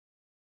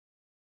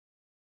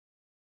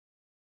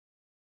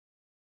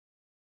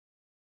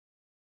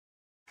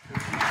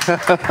Hey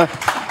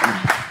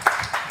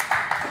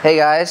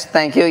guys,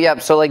 thank you.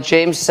 Yep, so like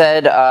James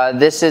said,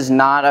 this is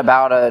not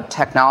about a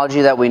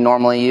technology that we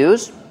normally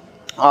use.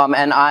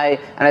 And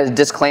as a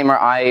disclaimer,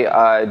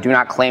 I do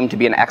not claim to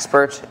be an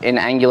expert in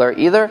Angular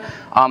either.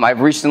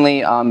 I've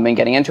recently been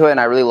getting into it, and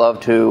I really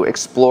love to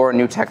explore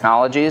new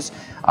technologies.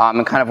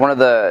 And kind of one of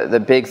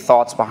the big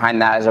thoughts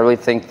behind that is I really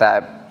think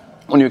that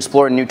when you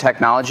explore new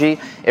technology,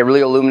 it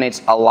really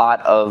illuminates a lot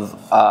of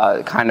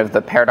kind of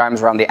the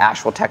paradigms around the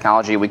actual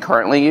technology we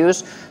currently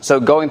use. So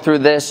going through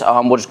this,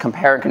 we'll just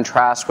compare and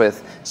contrast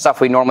with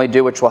stuff we normally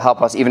do, which will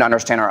help us even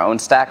understand our own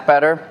stack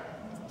better.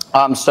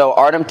 So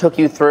Artem took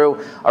you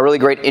through a really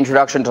great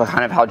introduction to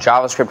kind of how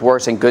JavaScript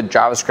works and good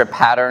JavaScript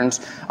patterns.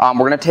 We're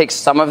going to take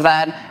some of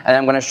that, and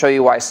I'm going to show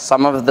you why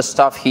some of the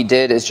stuff he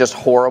did is just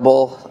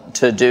horrible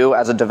to do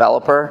as a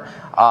developer,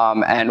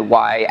 and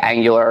why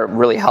Angular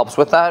really helps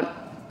with that.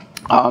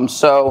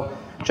 So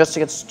just to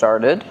get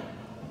started,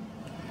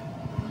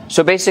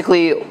 so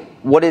basically,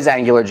 what is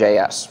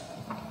AngularJS?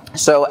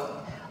 So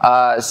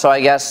I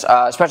guess,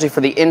 especially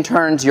for the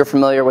interns, you're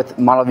familiar with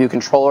Model View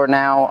Controller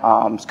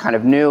now. It's kind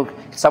of new.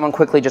 Can someone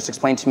quickly just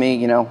explain to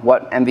me,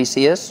 what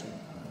MVC is?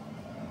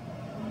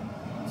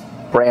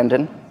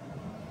 Brandon?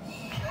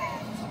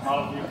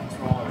 Model View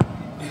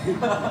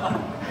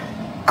Controller.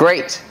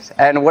 Great.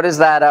 And what does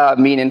that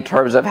mean in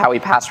terms of how we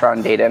pass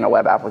around data in a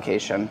web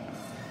application?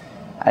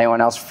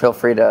 Anyone else, feel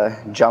free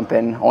to jump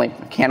in.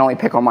 Can't only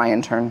pick on my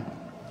intern.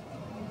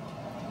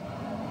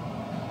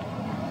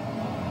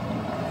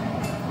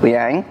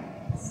 Liang?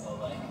 So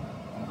like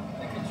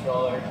the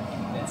controller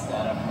gets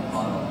data from the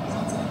model and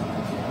presents it to the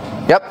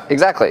computer. Yep,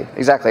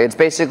 exactly. It's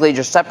basically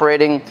just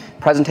separating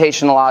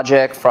presentation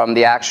logic from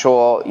the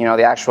actual,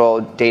 the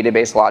actual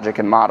database logic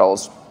and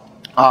models.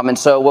 And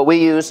so what we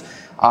use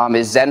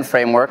is Zen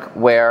framework,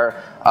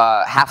 where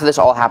half of this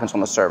all happens on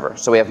the server.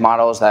 So we have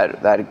models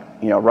that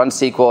run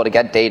SQL to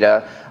get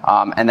data,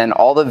 and then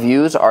all the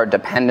views are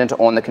dependent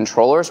on the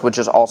controllers, which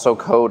is also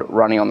code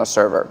running on the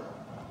server.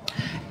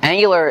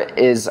 Angular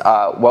is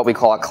what we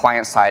call a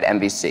client-side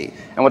MVC.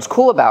 And what's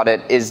cool about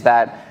it is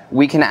that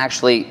we can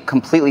actually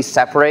completely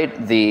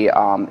separate the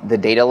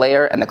data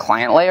layer and the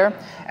client layer.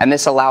 And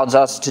this allows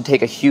us to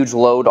take a huge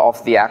load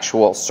off the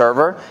actual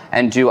server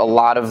and do a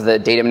lot of the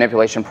data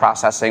manipulation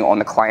processing on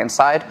the client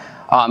side.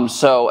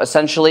 So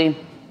essentially,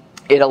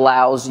 it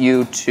allows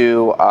you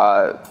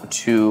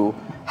to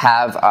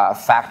have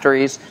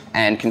factories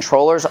and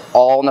controllers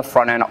all on the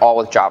front end, all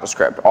with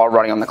JavaScript, all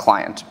running on the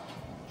client.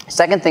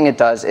 Second thing it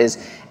does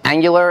is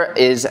Angular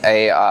is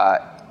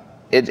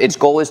its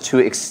goal is to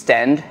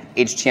extend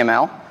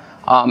HTML,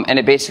 and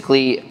it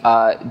basically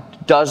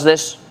does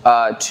this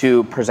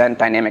to present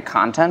dynamic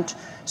content.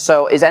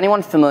 So is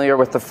anyone familiar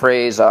with the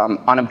phrase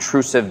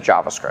unobtrusive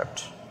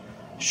JavaScript?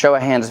 Show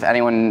of hands if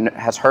anyone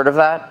has heard of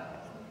that.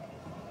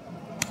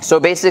 So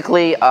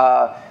basically,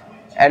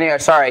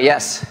 sorry,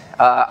 yes,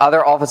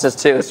 other offices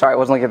too. Sorry, I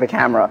wasn't looking at the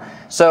camera.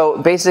 So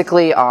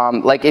basically,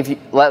 like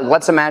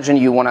let's imagine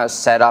you want to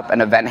set up an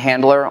event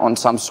handler on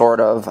some sort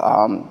of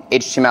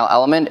HTML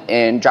element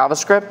in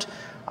JavaScript.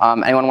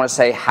 Anyone want to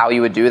say how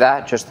you would do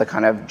that? Just the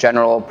kind of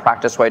general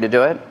practice way to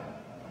do it?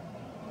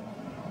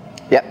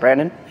 Yeah,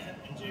 Brandon?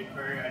 In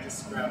jQuery, I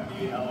just grab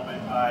the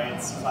element by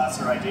its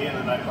class or ID, and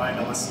then I bind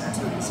a listener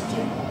to it using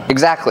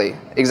jQuery.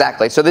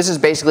 Exactly. So this is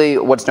basically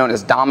what's known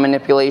as DOM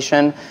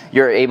manipulation.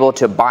 You're able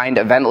to bind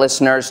event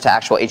listeners to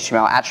actual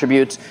HTML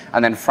attributes,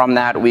 and then from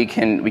that we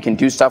can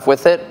do stuff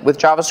with it with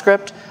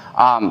JavaScript.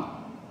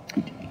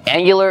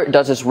 Angular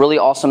does this really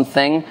awesome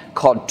thing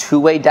called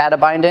two-way data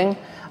binding.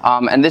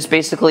 And this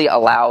basically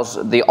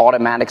allows the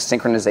automatic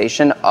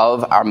synchronization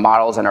of our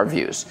models and our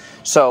views.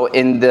 So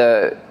in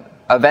the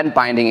event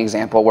binding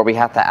example, where we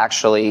have to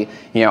actually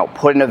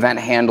put an event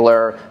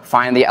handler,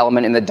 find the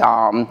element in the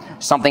DOM,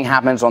 something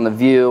happens on the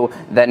view,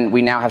 then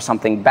we now have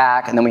something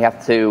back, and then we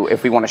have to,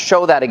 if we want to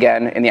show that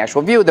again in the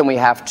actual view, then we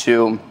have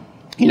to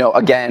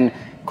again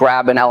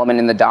grab an element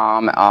in the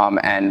DOM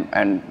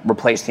and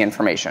replace the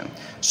information.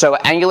 So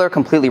Angular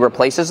completely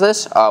replaces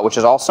this, which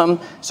is awesome.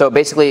 So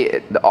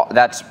basically,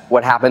 that's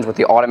what happens with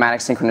the automatic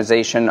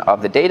synchronization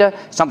of the data.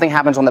 Something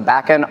happens on the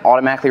back end,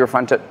 automatically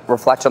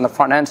reflects on the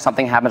front end.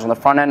 Something happens on the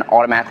front end,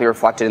 automatically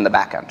reflected in the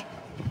back end,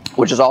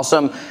 which is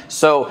awesome.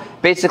 So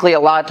basically, a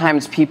lot of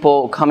times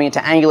people coming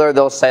into Angular,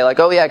 they'll say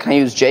like, oh yeah, can I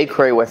use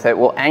jQuery with it?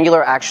 Well,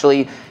 Angular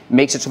actually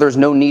makes it so there's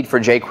no need for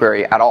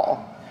jQuery at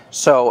all.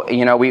 So,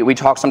 we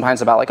talk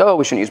sometimes about like, oh,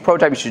 we shouldn't use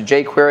prototype, we should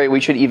jQuery. We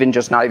should even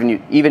just not even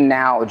use, even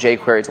now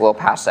jQuery is a little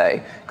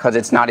passe because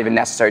it's not even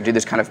necessary to do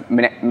this kind of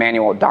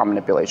manual DOM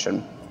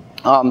manipulation.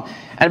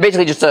 And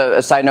basically just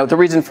a side note, the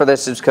reason for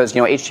this is because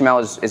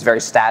HTML is very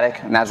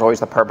static, and that's always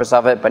the purpose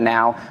of it, but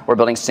now we're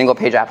building single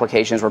page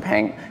applications,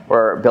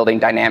 we're building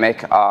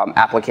dynamic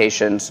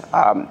applications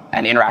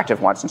and interactive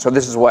ones. And so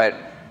this is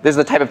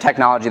the type of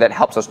technology that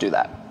helps us do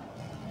that.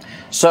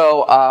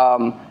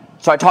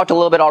 So I talked a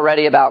little bit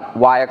already about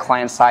why a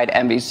client-side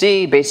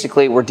MVC.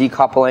 Basically, we're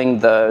decoupling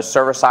the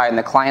server side and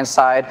the client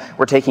side.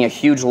 We're taking a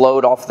huge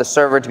load off the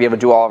server to be able to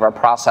do all of our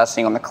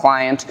processing on the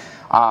client.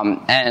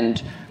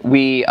 And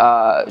views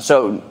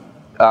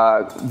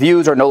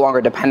are no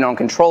longer dependent on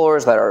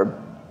controllers that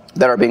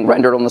are being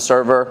rendered on the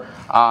server.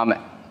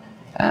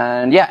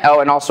 And yeah,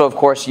 and also, of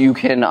course, you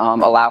can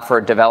allow for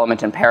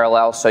development in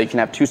parallel. So you can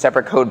have two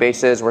separate code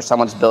bases where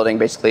someone's building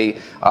basically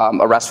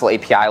a RESTful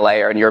API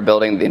layer, and you're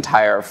building the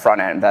entire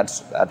front end.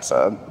 That's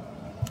an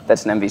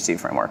MVC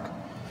framework.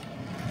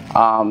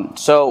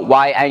 So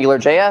why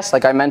AngularJS?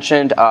 Like I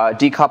mentioned,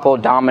 decouple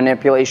DOM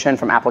manipulation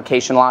from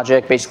application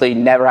logic. Basically,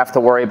 never have to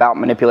worry about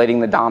manipulating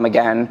the DOM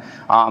again.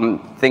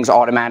 Things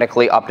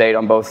automatically update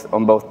on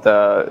both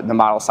the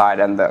model side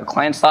and the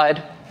client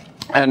side.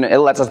 And it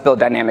lets us build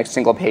dynamic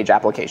single-page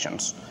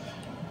applications.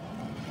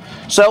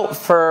 So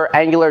for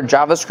Angular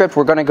JavaScript,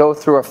 we're going to go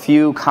through a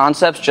few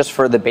concepts just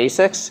for the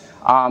basics.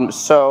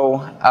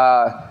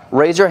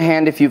 Raise your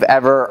hand if you've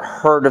ever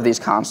heard of these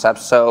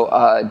concepts.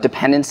 So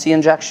dependency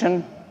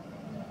injection.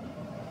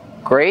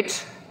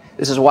 Great.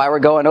 This is why we're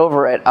going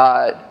over it.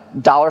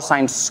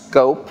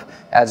 $scope,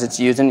 as it's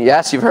used in.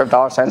 Yes, you've heard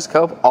of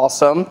 $scope.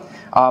 Awesome.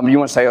 You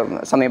want to say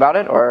something about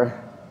it, or?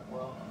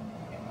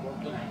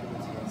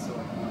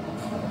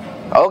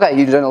 Okay,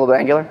 you did a little bit of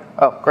Angular?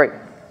 Oh, great.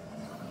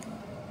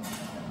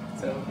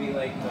 So it would be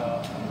like,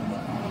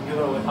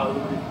 how it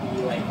would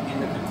be like in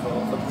the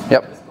control.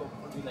 Yep. The scope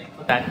would be like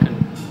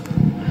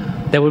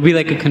there would be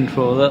like a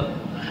controller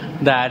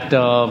that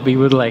we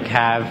would like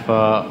have,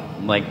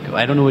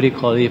 I don't know what you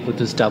call it, put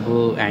this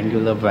double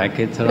angular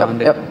brackets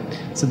around it.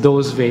 So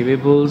those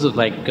variables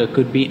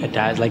could be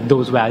attached, like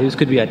those values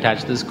could be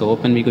attached to the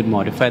scope, and we could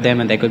modify them,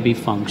 and there could be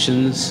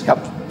functions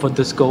for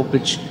the scope,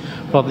 which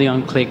probably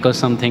on click or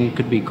something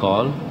could be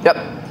called. Yep.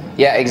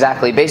 Yeah,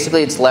 exactly.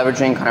 Basically, it's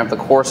leveraging kind of the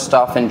core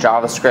stuff in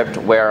JavaScript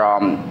where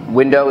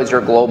window is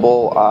your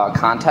global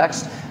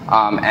context.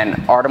 And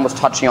Artem was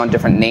touching on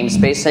different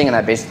namespacing, and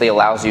that basically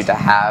allows you to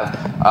have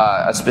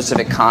a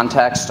specific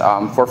context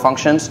for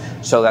functions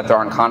so that there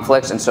aren't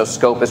conflicts. And so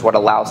scope is what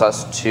allows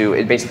us to,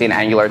 basically in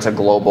Angular, it's a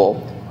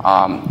global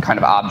kind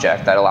of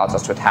object that allows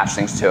us to attach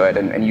things to it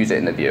and use it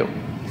in the view.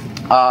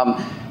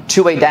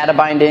 Two-way data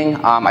binding,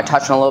 I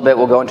touched on a little bit.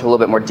 We'll go into a little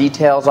bit more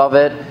details of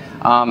it.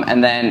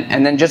 And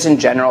then just in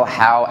general,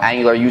 how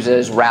Angular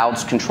uses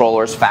routes,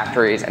 controllers,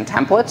 factories, and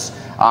templates,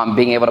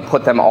 being able to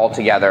put them all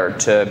together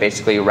to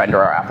basically render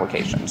our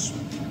applications.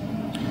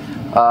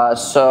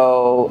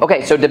 So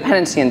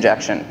dependency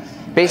injection.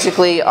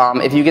 Basically,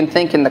 if you can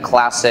think in the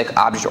classic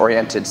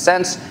object-oriented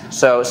sense,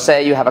 so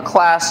say you have a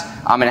class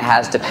and it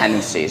has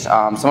dependencies.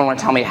 Someone want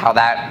to tell me how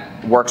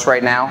that works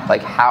right now?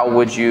 Like, how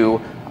would you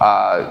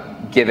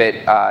give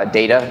it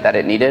data that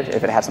it needed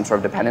if it had some sort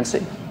of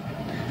dependency?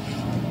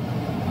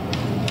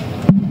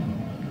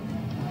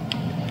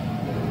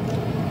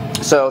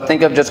 So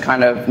think of just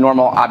kind of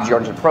normal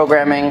object-oriented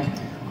programming.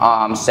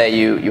 Say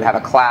you have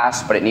a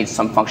class, but it needs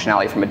some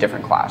functionality from a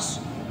different class.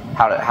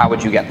 How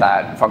would you get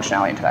that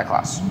functionality into that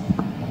class?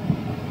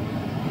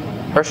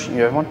 Hirsch,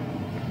 you have one?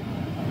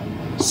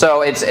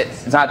 So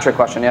it's not a trick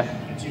question, yeah?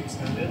 Could you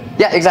extend it?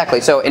 Yeah, exactly.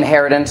 So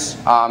inheritance,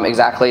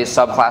 exactly,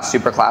 subclass,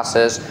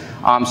 superclasses.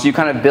 So you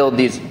kind of build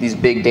these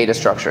big data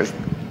structures.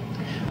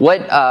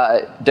 What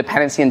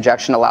dependency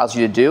injection allows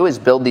you to do is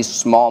build these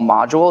small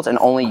modules and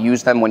only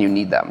use them when you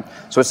need them.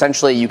 So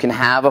essentially, you can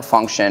have a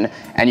function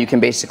and you can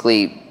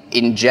basically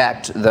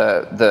inject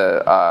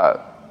the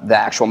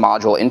actual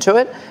module into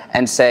it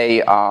and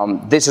say,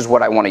 this is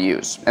what I want to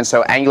use. And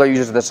so Angular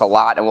uses this a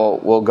lot, and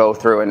we'll go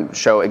through and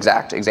show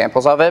exact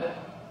examples of it.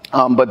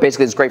 But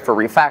basically, it's great for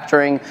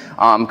refactoring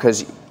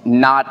because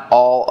not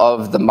all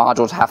of the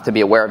modules have to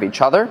be aware of each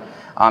other.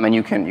 And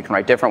you can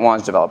write different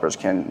ones. Developers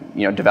can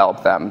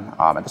develop them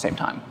at the same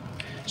time.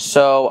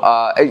 So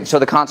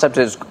the concept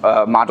is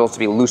modules to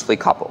be loosely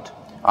coupled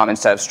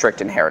instead of strict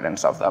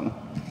inheritance of them.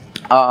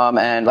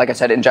 And like I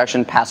said,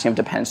 injection, passing of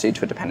dependency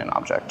to a dependent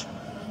object.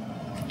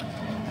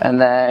 And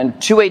then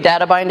two-way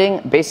data binding.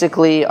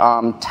 Basically,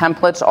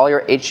 templates. All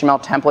your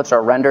HTML templates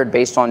are rendered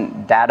based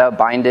on data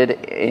binded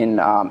in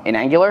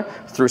Angular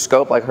through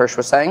scope, like Hirsch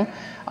was saying.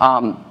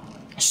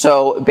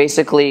 So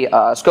basically,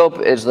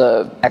 scope is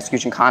the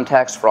execution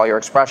context for all your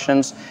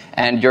expressions,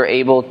 and you're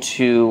able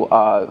to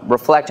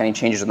reflect any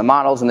changes in the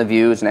models and the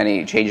views, and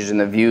any changes in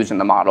the views and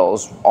the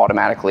models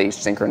automatically,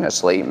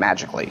 synchronously,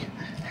 magically.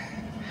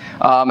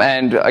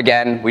 And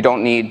again, we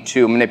don't need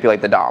to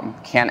manipulate the DOM.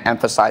 Can't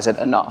emphasize it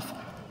enough,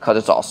 because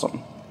it's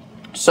awesome.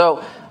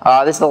 So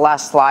this is the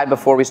last slide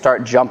before we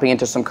start jumping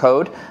into some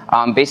code.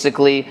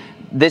 Basically,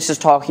 this is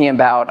talking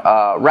about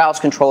routes,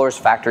 controllers,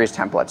 factories,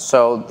 templates.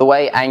 So the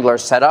way Angular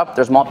is set up,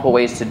 there's multiple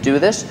ways to do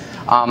this,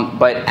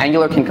 but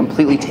Angular can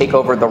completely take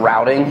over the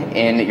routing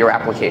in your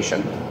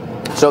application.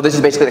 So this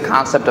is basically the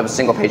concept of a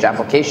single page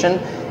application.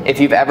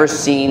 If you've ever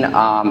seen in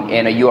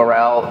a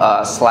URL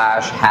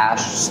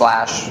 /hash/URL,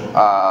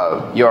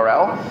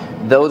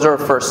 those are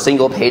for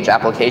single page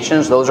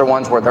applications. Those are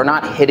ones where they're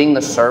not hitting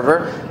the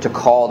server to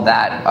call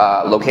that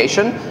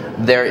location.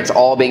 It's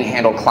all being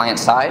handled client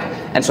side.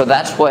 And so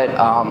that's what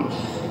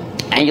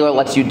Angular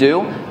lets you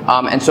do.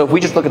 And so if we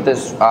just look at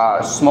this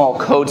small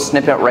code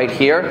snippet right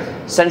here,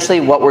 essentially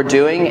what we're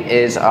doing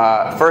is,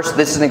 first,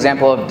 this is an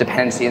example of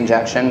dependency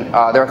injection.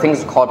 There are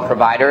things called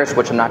providers,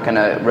 which I'm not going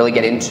to really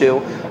get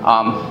into,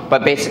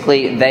 but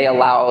basically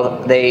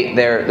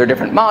they're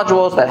different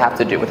modules that have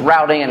to do with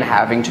routing and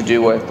having to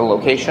do with the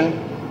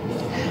location.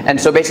 And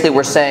so basically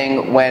we're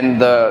saying when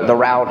the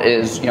route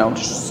is,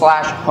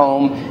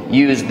 /home,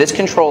 use this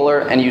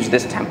controller and use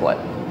this template.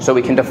 So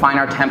we can define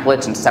our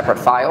templates in separate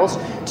files.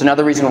 It's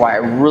another reason why I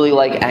really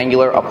like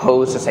Angular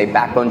opposed to, say,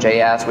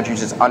 Backbone.js, which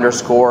uses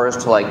underscores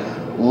to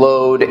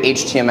load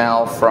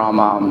HTML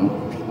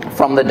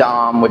from the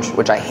DOM,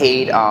 which I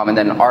hate, and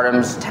then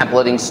Artem's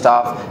templating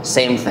stuff,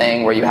 same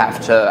thing, where you have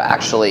to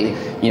actually,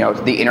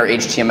 the inner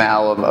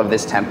HTML of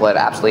this template,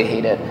 absolutely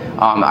hate it.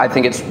 I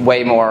think it's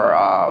way more,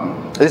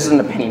 this is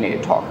an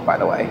opinionated talk, by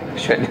the way, I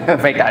should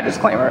make that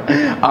disclaimer.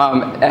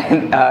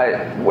 And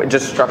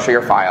just structure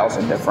your files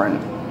in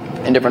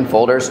different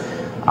folders.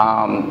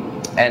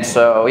 And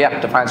so, yeah,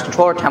 defines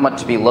controller template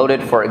to be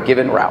loaded for a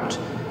given route.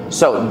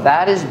 So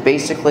that is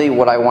basically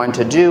what I wanted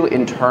to do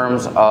in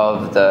terms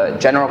of the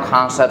general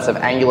concepts of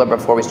Angular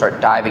before we start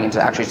diving into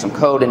actually some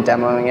code and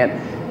demoing it.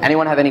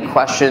 Anyone have any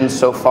questions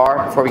so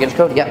far before we get into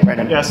code? Yeah,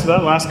 Brandon. Yeah, so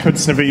that last code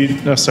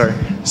snippet,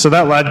 So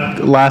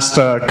that last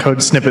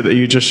code snippet that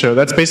you just showed,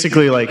 that's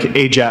basically like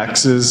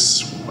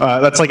Ajax's,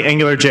 that's like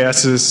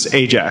AngularJS's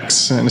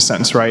Ajax in a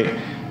sense, right?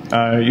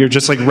 You're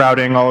just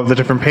routing all of the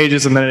different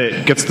pages, and then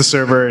it gets the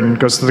server and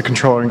goes to the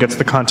controller and gets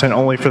the content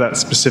only for that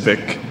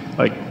specific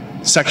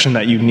section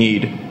that you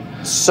need.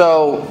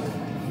 So,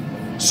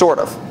 sort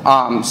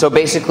of. So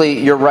basically,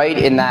 you're right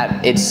in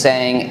that it's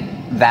saying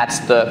that's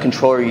the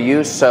controller you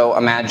use. So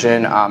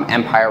imagine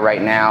Empire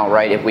right now,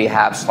 right? If we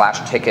have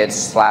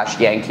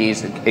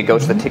 /tickets/Yankees, it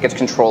goes to the tickets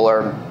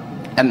controller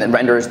and then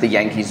renders the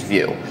Yankees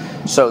view.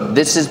 So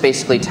this is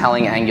basically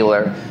telling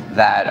Angular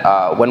that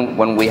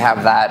when we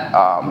have that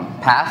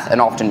path, and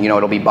often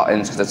it'll be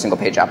buttons because it's a single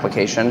page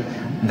application,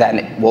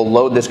 then we'll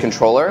load this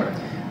controller.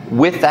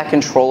 With that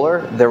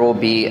controller, there will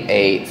be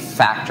a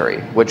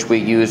factory, which we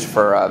use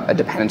for a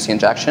dependency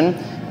injection.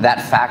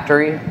 That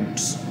factory,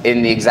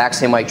 in the exact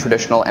same way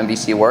traditional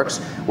MVC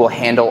works, will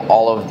handle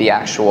all of the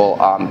actual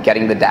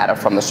getting the data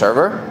from the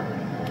server.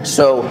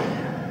 So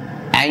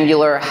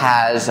Angular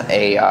has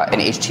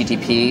an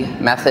HTTP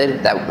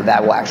method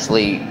that will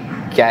actually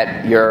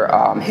get your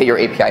hit your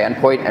API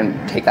endpoint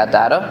and take that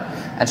data,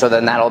 and so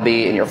then that'll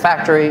be in your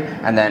factory,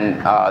 and then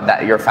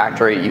that your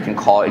factory you can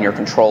call it in your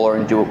controller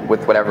and do it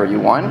with whatever you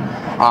want.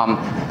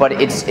 But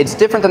it's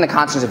different than the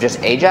concepts of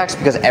just Ajax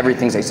because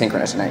everything's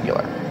asynchronous in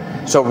Angular.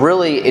 So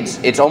really,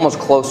 it's almost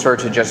closer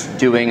to just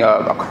doing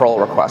a curl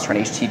request or an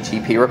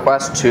HTTP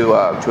request to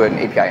an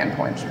API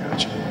endpoint.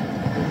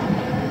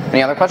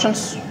 Any other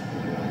questions?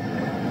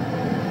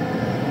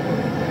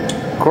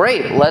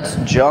 Great, let's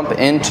jump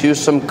into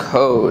some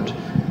code.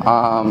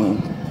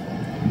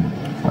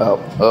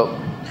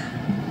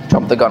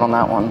 Jumped the gun on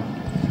that one.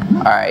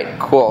 All right,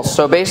 cool.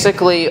 So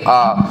basically,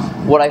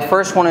 what I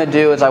first want to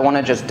do is I want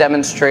to just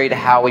demonstrate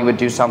how we would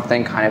do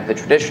something kind of the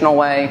traditional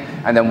way,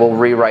 and then we'll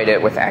rewrite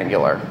it with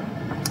Angular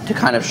to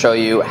kind of show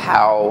you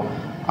how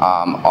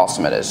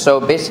awesome it is. So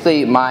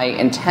basically, my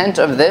intent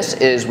of this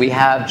is we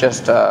have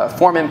just a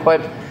form input.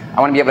 I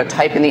want to be able to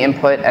type in the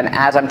input, and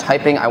as I'm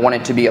typing, I want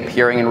it to be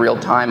appearing in real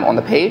time on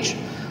the page.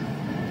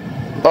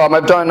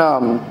 I've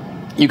done,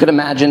 you could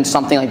imagine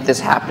something like this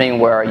happening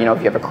where, if you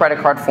have a credit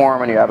card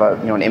form and you have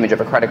an image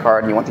of a credit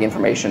card and you want the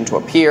information to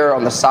appear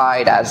on the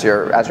side as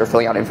you're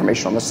filling out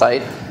information on the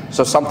site.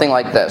 So something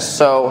like this.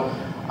 So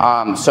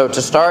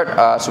to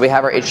start, so we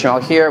have our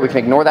HTML here. We can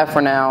ignore that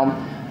for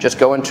now. Just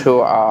go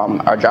into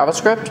our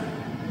JavaScript.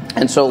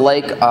 And so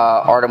like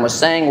Artem was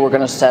saying, we're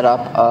going to set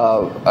up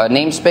a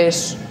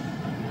namespace.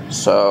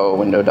 So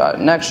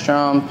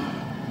window.nextJump,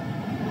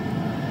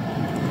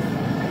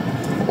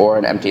 or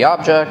an empty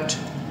object,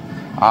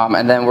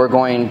 and then we're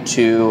going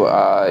to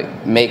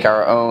make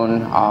our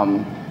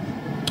own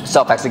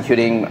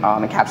self-executing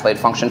encapsulated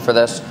function for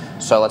this.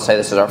 So let's say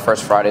this is our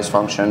first Fridays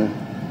function,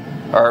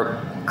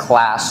 or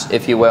class,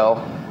 if you will.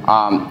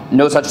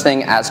 No such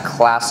thing as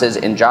classes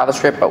in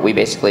JavaScript, but we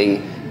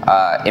basically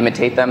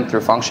imitate them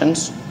through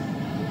functions.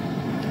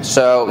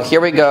 So here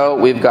we go.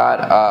 We've got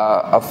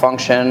a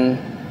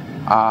function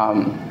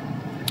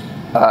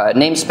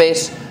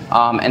namespace,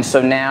 and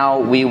so now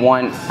we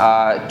want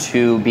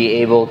to be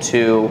able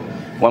to,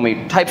 when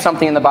we type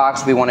something in the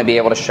box, we want to be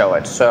able to show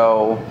it.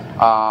 So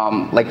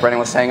like Brendan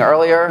was saying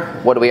earlier,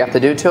 what do we have to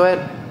do to it?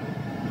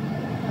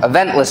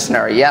 Event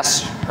listener,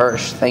 yes,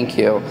 Hirsch, thank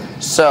you.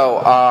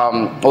 So,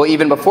 well,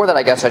 even before that,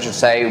 I guess I should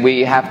say,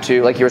 we have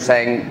to, like you were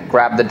saying,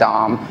 grab the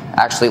DOM,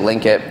 actually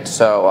link it.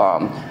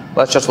 So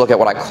let's just look at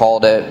what I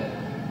called it.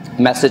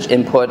 Message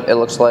input, it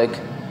looks like.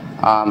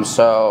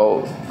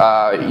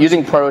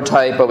 Using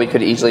prototype, but we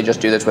could easily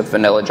just do this with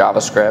vanilla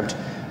JavaScript.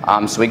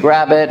 So we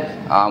grab it,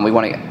 we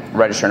want to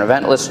register an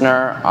event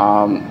listener,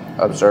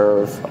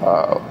 observe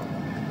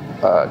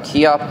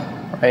key up,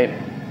 right?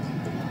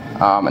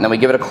 And then we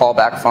give it a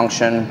callback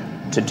function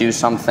to do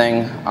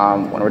something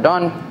when we're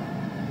done.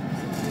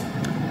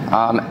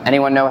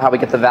 Anyone know how we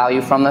get the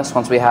value from this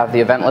once we have the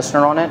event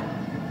listener on it?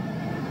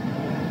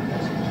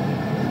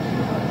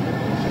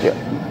 Yeah.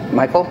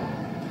 Michael?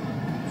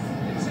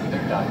 It's either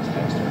 .text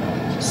or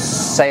 .html.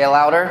 Say it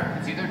louder.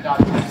 It's either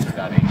 .text or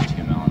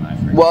 .html, and I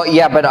forget. Well,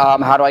 yeah, but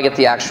how do I get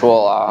the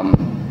actual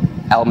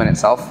element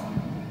itself?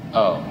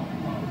 Oh,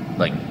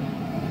 like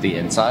the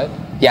inside?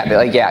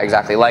 Yeah, yeah,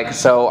 exactly. Like,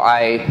 so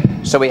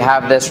we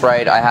have this,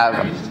 right?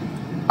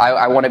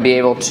 I want to be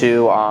able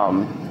to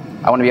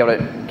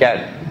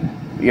get,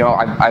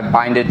 I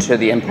bind it to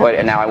the input,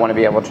 and now I want to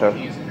be able to.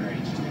 Use inner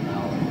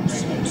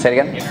HTML. Say it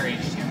again. Inner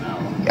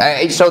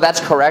HTML. So that's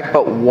correct,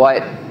 but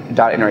what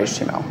inner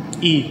HTML?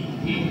 E.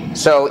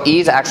 So E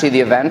is actually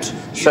the event.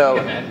 So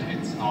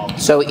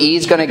E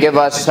is going to give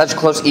us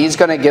E is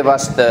going to give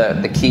us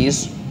the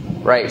keys,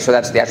 right? So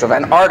that's the actual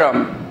event.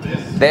 Artem,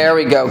 there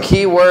we go.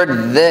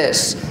 Keyword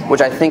this,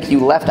 which I think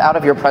you left out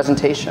of your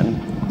presentation.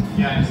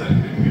 Yeah, I said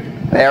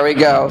it. There we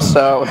go.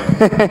 So,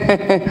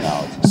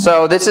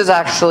 so this is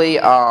actually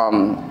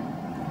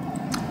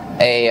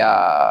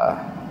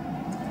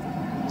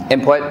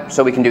input.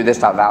 So we can do this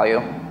dot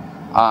value.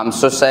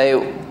 So say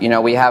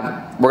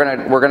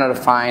we're gonna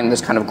define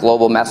this kind of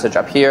global message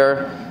up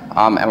here,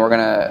 and we're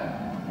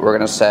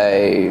gonna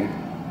say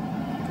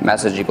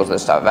message equals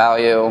this dot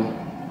value.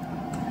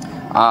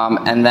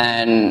 And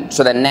then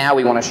now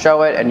we want to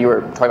show it, and you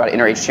were talking about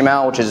inner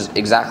HTML, which is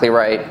exactly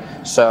right.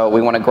 So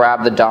we want to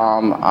grab the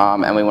DOM,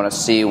 and we want to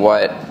see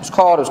what it's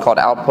called. It was called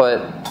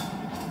output.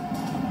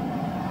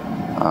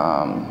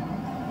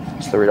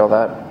 Let's read all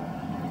that.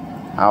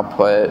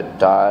 Output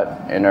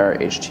dot inner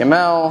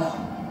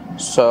HTML.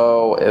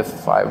 So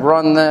if I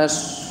run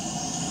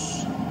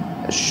this,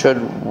 it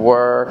should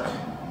work.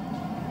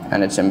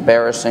 And it's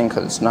embarrassing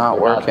because it's not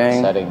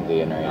working. Not setting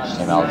the inner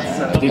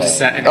HTML. You've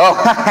set. Oh,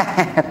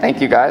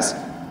 thank you guys.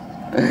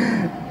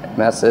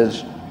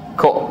 Message.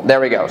 Cool.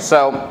 There we go.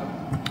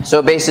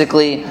 So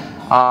basically,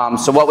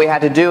 so what we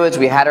had to do is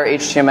we had our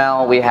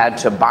HTML. We had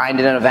to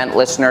bind an event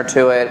listener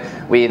to it.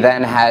 We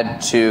then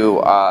had to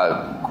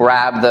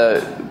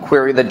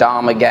query the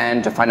DOM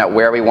again to find out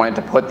where we wanted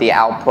to put the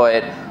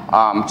output,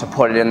 to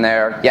put it in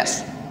there.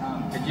 Yes.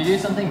 Could you do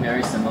something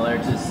very similar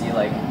to see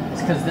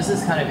because this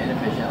is kind of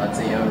inefficient. Let's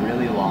say you have a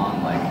really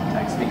long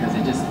text because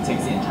it just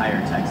takes the entire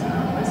text and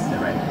replaces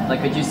it, right?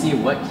 Like, could you see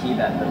what key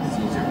that those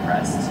keys are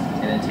pressed,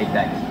 and then take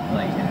that key,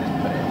 and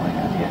then put it at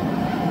the end of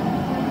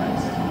the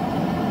text?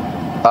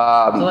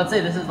 So let's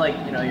say this is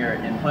your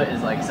input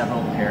is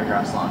several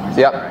paragraphs long, or something,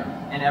 yep. Right?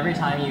 And every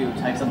time you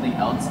type something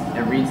else,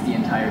 it reads the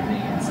entire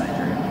thing inside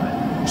your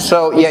input.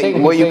 So yeah,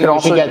 well you can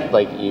also get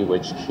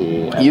which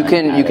key. You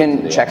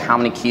can check how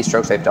many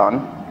keystrokes they've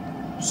done.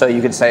 So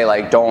you could say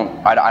I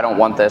don't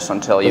want this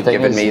until you've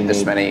given me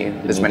this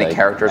many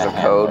characters of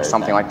code,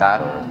 something like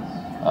that.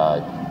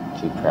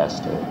 Key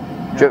pressed or.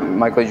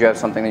 Michael, did you have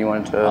something that you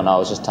wanted to? Oh, no, I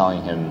was just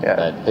telling him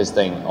that his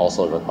thing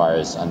also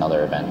requires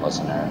another event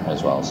listener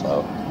as well.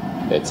 So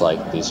it's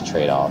these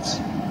trade-offs.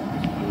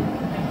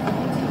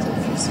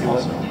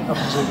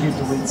 So you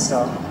delete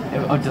stuff.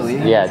 Oh,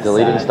 deleting? Yeah,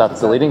 deleting stuff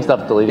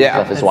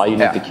is why you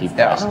need to keep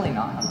pressing. Definitely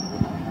not.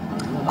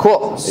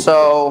 Cool.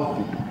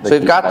 So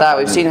we've got that.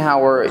 We've seen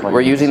how we're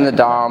using the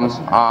DOM,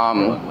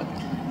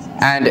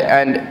 and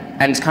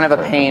it's kind of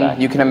a pain.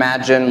 You can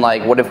imagine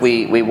what if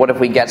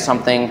we get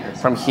something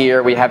from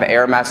here? We have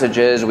error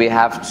messages. We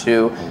have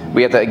to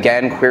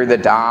again query the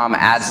DOM,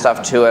 add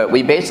stuff to it.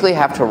 We basically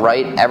have to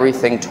write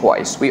everything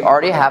twice. We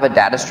already have a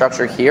data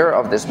structure here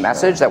of this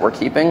message that we're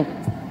keeping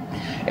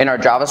in our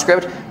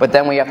JavaScript, but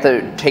then we have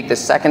to take the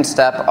second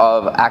step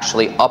of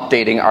actually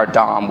updating our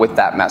DOM with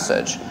that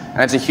message,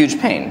 and it's a huge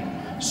pain.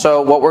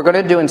 So what we're going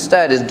to do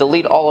instead is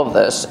delete all of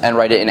this and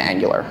write it in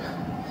Angular.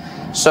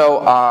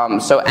 So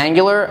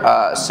Angular,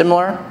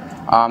 similar.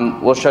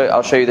 I'll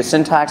show you the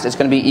syntax. It's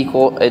going to be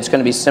equal. It's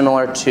going to be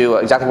similar to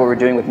exactly what we're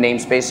doing with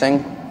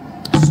namespacing.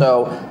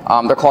 So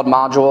they're called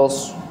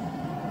modules.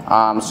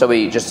 So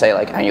we just say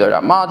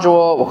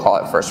Angular.module. We'll call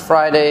it First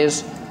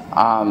Fridays.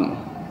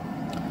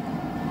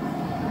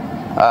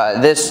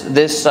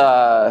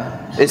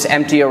 This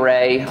empty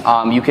array,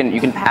 you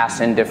can pass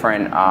in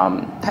different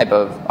type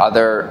of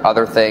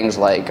other things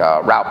like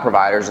route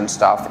providers and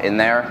stuff in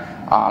there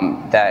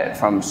that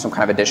from some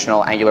kind of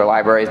additional Angular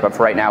libraries. But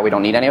for right now, we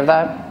don't need any of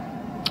that.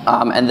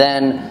 And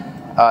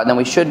then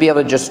we should be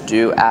able to just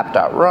do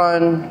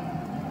app.run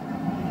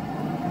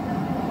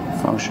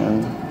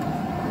function.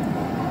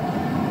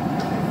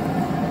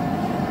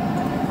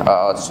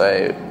 Let's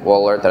say we'll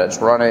alert that it's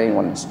running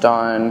when it's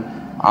done,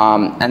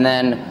 and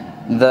then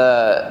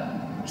the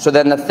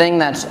thing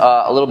that's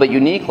a little bit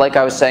unique, like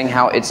I was saying,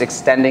 how it's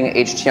extending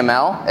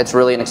HTML. It's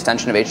really an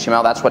extension of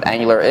HTML. That's what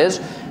Angular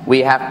is.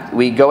 We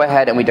go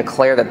ahead and we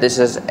declare that this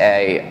is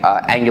a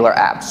Angular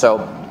app. So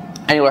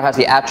Angular has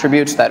the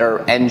attributes that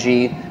are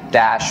ng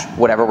dash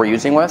whatever we're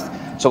using with.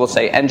 So we'll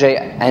say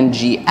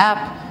ng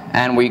app,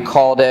 and we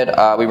called it.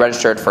 We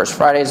registered First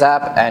Fridays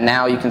app, and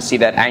now you can see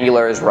that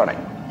Angular is running.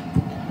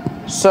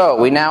 So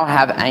we now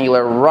have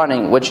Angular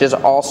running, which is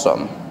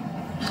awesome.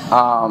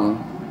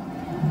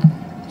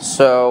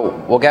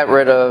 So we'll get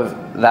rid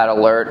of that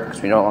alert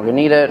because we no longer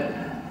need it.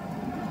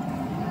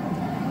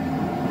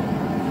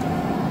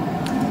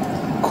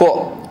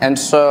 Cool. And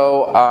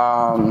so,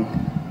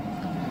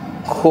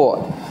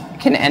 cool.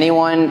 Can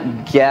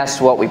anyone guess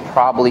what we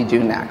probably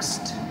do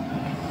next?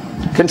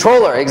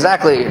 Controller,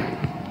 exactly.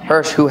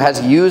 Hirsch, who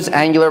has used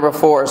Angular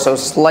before, so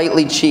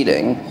slightly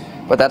cheating,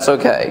 but that's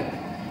okay.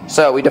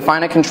 So we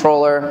define a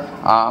controller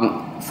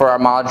for our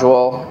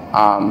module,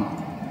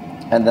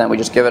 and then we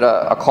just give it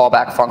a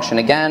callback function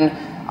again.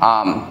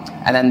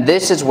 And then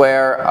this is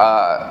where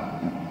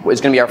is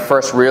going to be our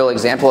first real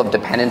example of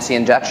dependency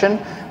injection.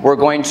 We're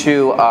going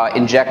to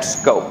inject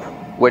scope,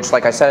 which,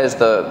 like I said, is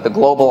the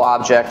global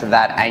object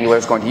that Angular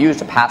is going to use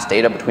to pass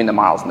data between the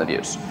models and the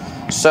views.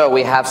 So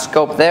we have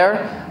scope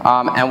there,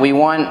 and we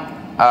want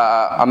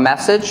a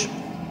message.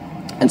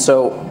 And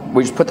so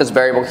we just put this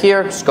variable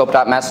here,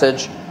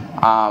 scope.message.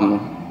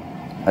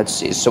 Let's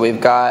see, so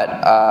we've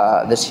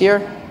got this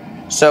here.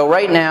 So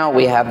right now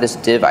we have this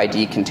div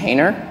ID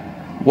container.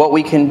 What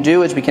we can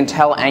do is we can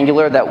tell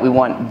Angular that we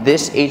want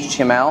this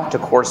HTML to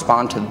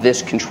correspond to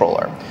this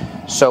controller.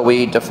 So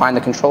we define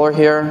the controller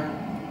here,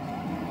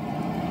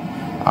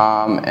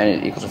 and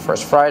it equals to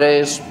First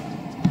Fridays.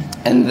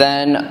 And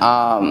then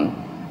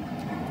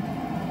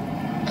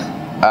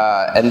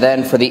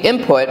for the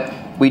input,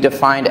 we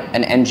defined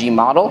an ng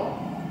model.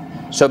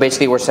 So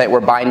basically, we're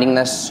binding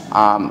this,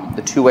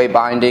 the two-way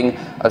binding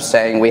of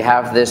saying we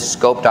have this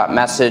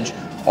scope.message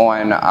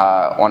in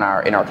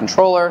our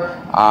controller,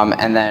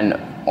 and then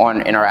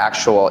in our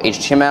actual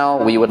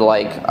HTML, we would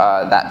like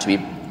that to be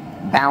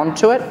bound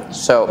to it.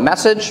 So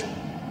message,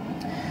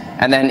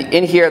 and then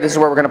in here, this is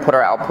where we're going to put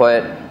our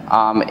output.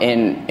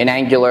 In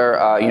Angular,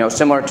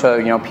 similar to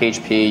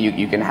PHP,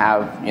 you can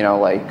have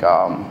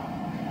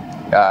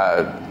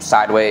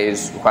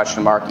sideways,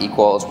 question mark,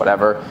 equals,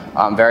 whatever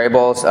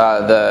variables.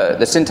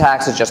 The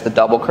syntax is just the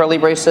double curly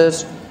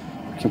braces.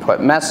 You can put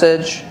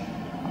message,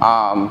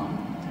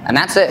 and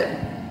that's it.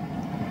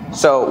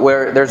 So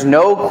there's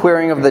no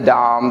querying of the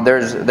DOM.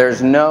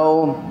 There's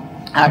no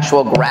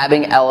actual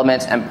grabbing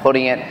elements and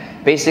putting it.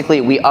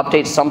 Basically, we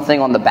update something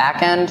on the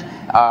back end,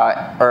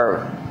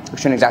 or we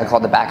shouldn't exactly call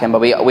it the back end, but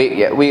we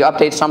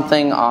update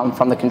something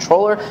from the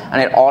controller, and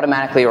it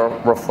automatically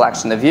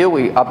reflects in the view.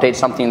 We update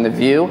something in the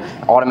view,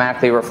 it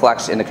automatically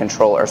reflects in the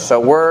controller. So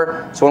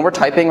when we're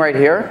typing right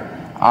here,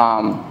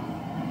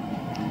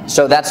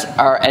 so that's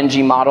our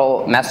ng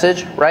model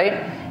message,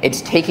 right?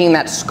 It's taking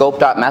that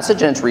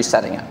scope.message and it's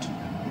resetting it.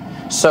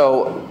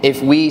 So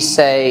if we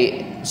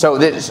say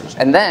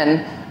and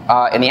then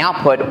in the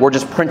output, we're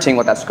just printing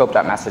what that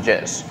scope.message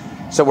is.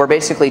 So we're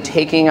basically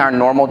taking our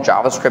normal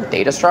JavaScript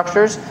data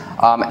structures,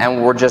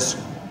 and we're just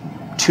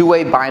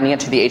two-way binding it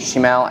to the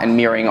HTML and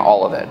mirroring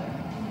all of it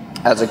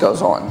as it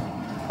goes on.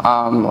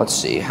 Let's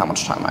see how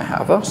much time I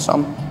have.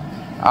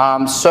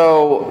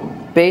 So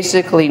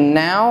basically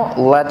now,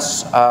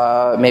 let's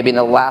maybe in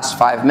the last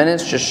 5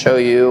 minutes just show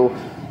you.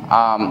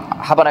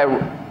 How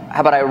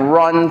about I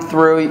run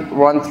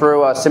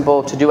through a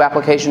simple to-do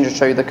application to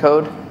show you the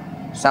code?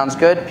 Sounds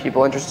good?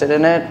 People interested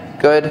in it?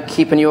 Good.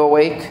 Keeping you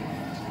awake.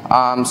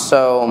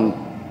 So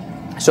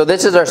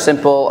this is our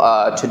simple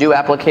to-do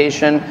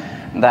application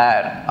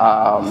that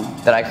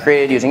I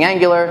created using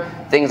Angular.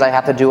 Things I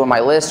have to do on my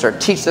list are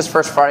teach this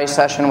First Friday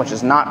session, which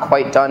is not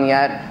quite done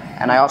yet,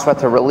 and I also have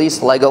to release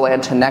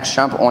Legoland to Next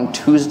Jump on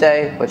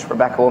Tuesday, which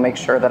Rebecca will make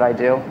sure that I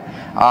do.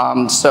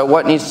 So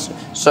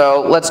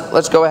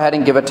let's go ahead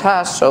and give a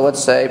task. So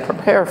let's say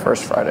prepare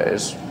First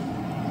Fridays.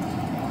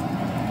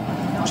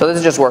 So this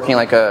is just working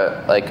like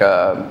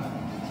a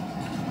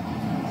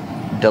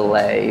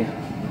delay.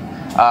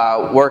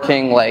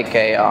 Working like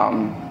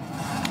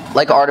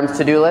Artem's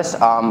to-do list.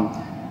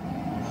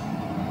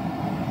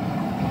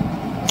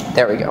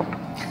 There we go.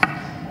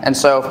 And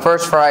so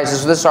First Fridays,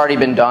 this has already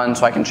been done,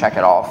 so I can check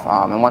it off.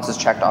 And once it's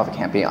checked off, it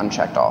can't be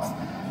unchecked off.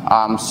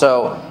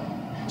 So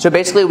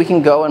basically, we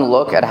can go and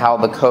look at how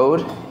the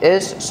code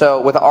is.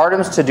 So with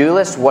Artem's to-do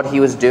list, what he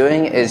was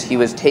doing is he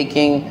was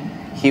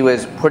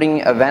putting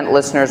event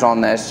listeners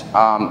on this,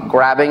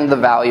 grabbing the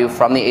value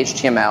from the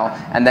HTML,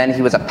 and then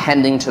he was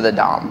appending to the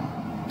DOM.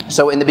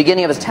 So in the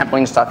beginning of his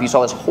templating stuff, you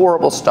saw this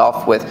horrible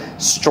stuff with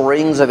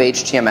strings of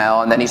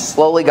HTML, and then he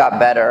slowly got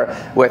better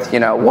with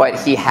what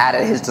he had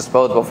at his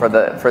disposal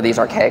for these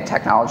archaic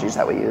technologies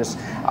that we use.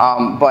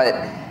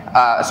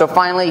 So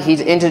finally,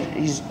 he's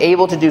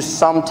able to do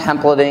some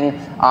templating,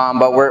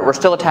 but we're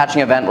still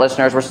attaching event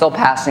listeners. We're still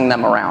passing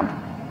them around.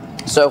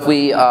 So if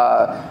we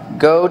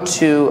go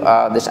to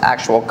this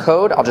actual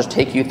code, I'll just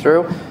take you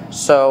through.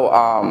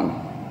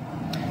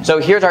 So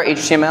here's our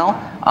HTML,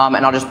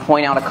 and I'll just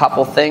point out a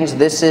couple things.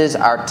 This is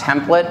our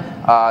template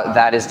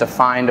that is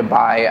defined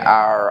by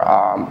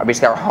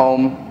basically our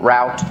home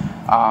route,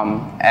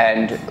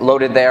 and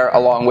loaded there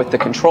along with the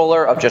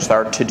controller of just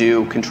our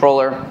to-do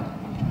controller.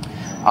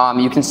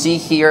 You can see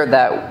here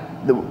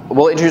that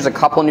we'll introduce a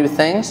couple new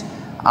things.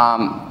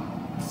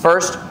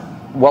 First,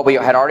 what we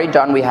had already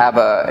done, we have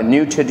a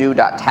new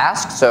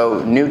to-do.task.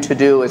 So new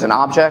to-do is an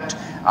object,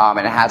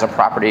 and it has a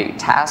property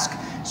task.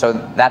 So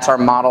that's our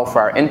model for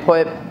our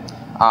input.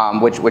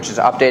 which is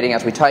updating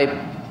as we type.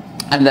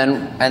 And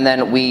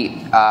then we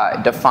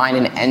define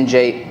an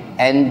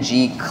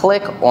ng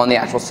click on the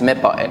actual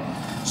submit button.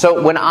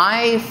 So when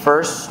I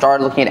first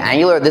started looking at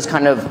Angular, this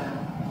kind of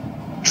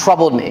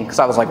troubled me because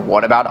I was like,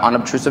 what about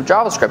unobtrusive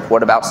JavaScript?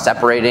 What about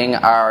separating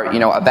our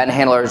event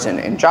handlers in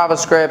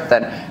JavaScript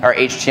and our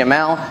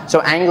HTML?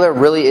 So Angular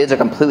really is a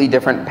completely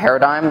different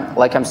paradigm.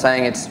 Like I'm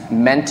saying, it's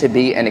meant to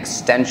be an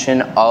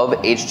extension of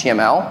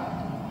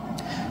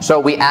HTML. So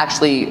we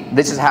actually,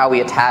 this is how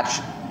we attach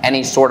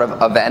any sort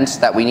of events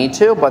that we need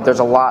to, but there's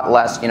a lot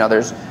less,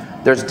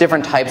 there's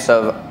different types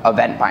of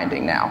event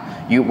binding now.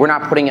 We're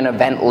not putting an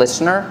event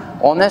listener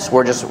on this.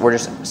 We're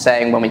just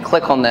saying when we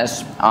click on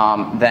this,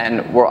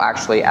 then we'll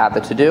actually add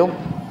the to-do.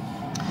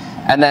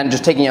 And then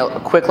just taking a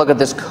quick look at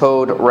this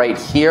code right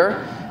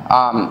here.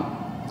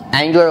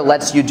 Angular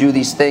lets you do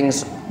these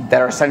things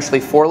that are essentially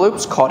for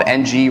loops called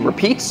ng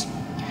repeats.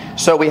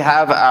 So we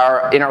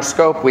have in our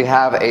scope, we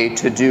have a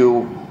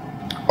to-do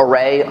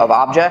array of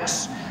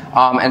objects.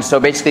 And so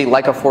basically,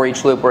 like a for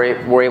each loop,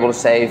 we're able to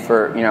say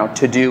for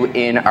to do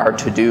in our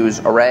to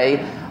dos array,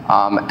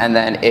 and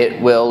then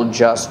it will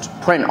just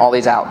print all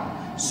these out.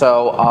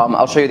 So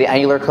I'll show you the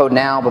Angular code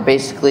now. But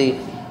basically,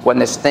 when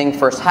this thing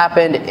first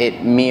happened,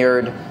 it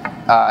mirrored,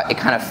 it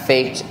kind of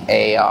faked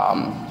a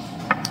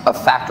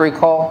factory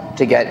call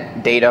to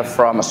get data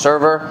from a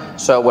server.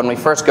 So when we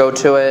first go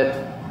to it,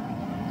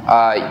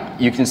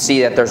 you can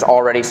see that there's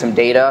already some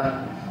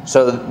data.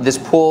 So this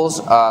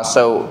pulls.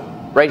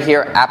 Right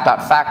here,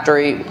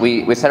 app.factory,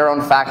 we set our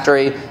own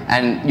factory,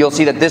 and you'll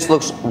see that this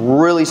looks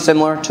really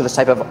similar to the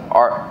type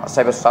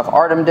of stuff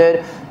Artem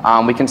did.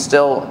 We can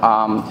still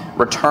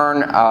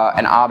return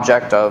an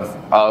object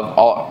with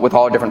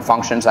all the different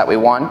functions that we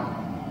want.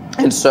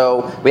 And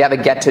so we have a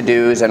get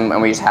to-dos,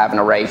 and we just have an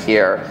array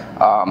here.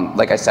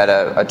 Like I said,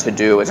 a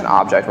to-do is an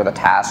object with a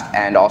task,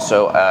 and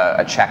also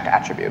a checked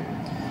attribute.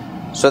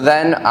 So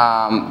then,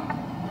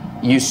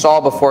 you saw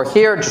before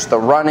here just the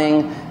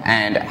running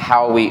and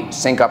how we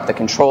sync up the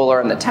controller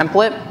and the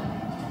template.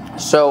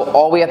 So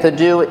all we have to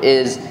do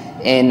is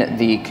in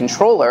the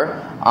controller,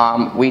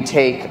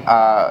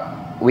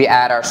 we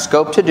add our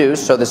scope to-dos.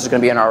 So this is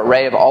going to be an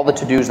array of all the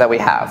to-dos that we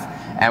have.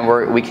 And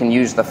we can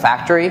use the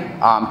factory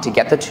to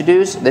get the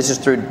to-dos. This is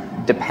through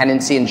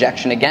dependency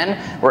injection again.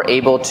 We're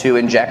able to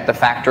inject the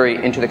factory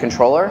into the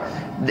controller.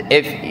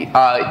 If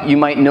you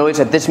might notice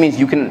that this means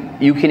you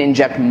can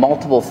inject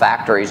multiple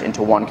factories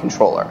into one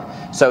controller.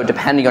 So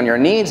depending on your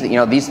needs,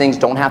 these things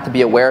don't have to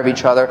be aware of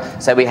each other.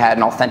 Say we had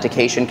an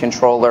authentication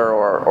controller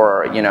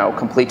or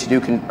complete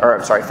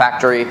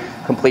factory,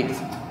 complete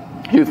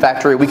to-do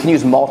factory. We can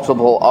use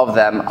multiple of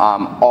them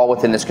all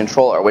within this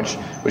controller, which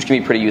can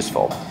be pretty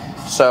useful.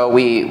 So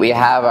we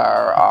have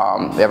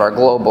our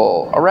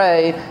global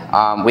array.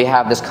 We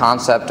have this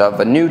concept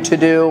of a new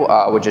to-do,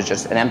 which is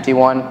just an empty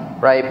one,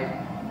 right?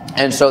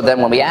 And so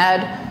then when we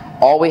add,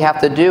 all we have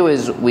to do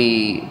is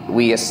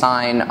we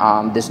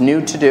assign this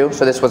new to-do.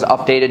 So this was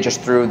updated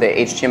just through the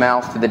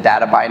HTML, through the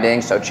data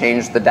binding. So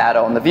change the data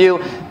on the view,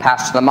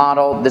 pass to the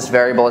model. This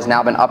variable has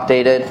now been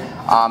updated.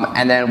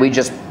 And then we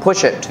just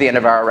push it to the end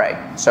of our array.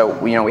 So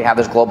we have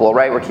this global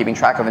array we're keeping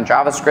track of in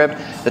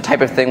JavaScript, the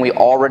type of thing we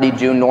already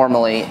do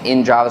normally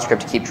in JavaScript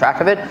to keep track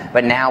of it.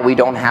 But now we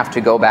don't have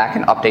to go back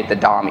and update the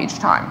DOM each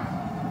time.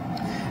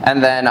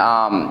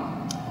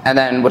 And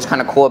then what's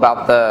kind of cool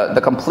about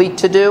the complete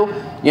to do,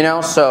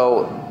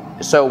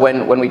 so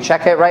when we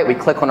check it, right, we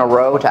click on a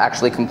row to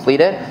actually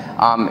complete it.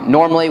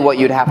 Normally what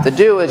you'd have to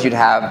do is you'd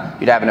have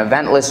an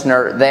event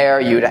listener there,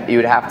 you'd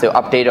have to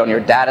update it on your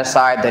data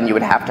side, then you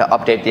would have to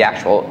update the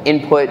actual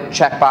input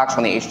checkbox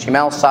on the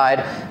HTML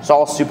side. It's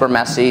all super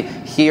messy.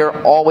 Here,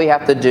 all we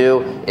have to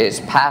do is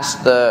pass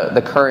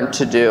the current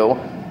to do.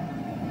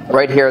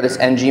 Right here, this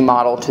ng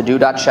model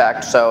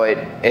to-do.checked, so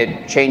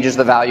it changes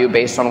the value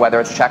based on whether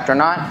it's checked or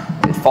not.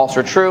 It's false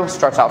or true,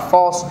 starts out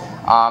false.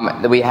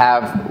 We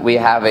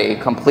have a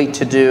complete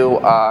to-do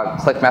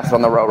click method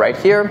on the row right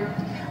here.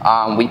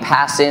 We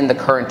pass in the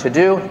current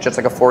to-do, just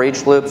like a for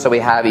each loop, so we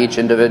have each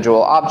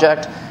individual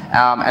object.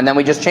 And then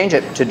we just change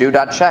it,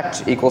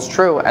 to-do.checked equals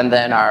true, and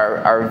then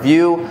our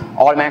view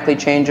automatically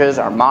changes,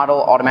 our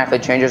model automatically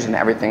changes, and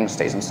everything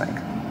stays in sync.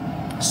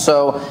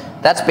 So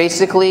that's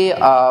basically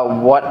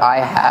what I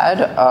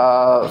had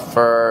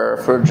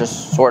for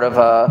just sort of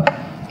a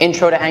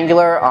intro to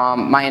Angular.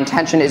 My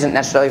intention isn't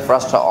necessarily for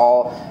us to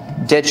all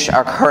ditch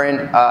our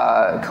current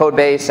code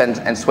base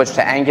and switch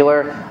to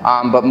Angular,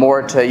 but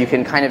more to you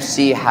can kind of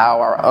see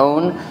how our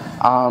own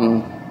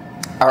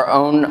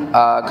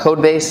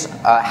code base,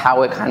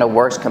 how it kind of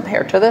works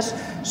compared to this.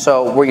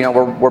 So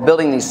we're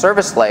building these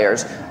service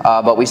layers,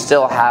 but we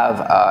still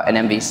have an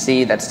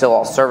MVC that's still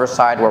all server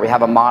side, where we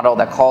have a model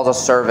that calls a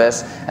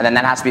service, and then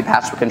that has to be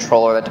passed to a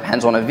controller that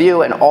depends on a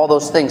view, and all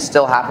those things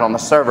still happen on the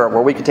server,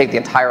 where we could take the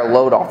entire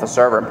load off the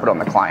server and put it on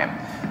the client.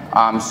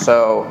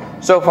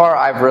 So far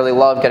I've really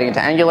loved getting into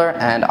Angular,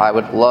 and I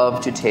would love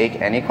to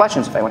take any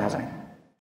questions if anyone has any.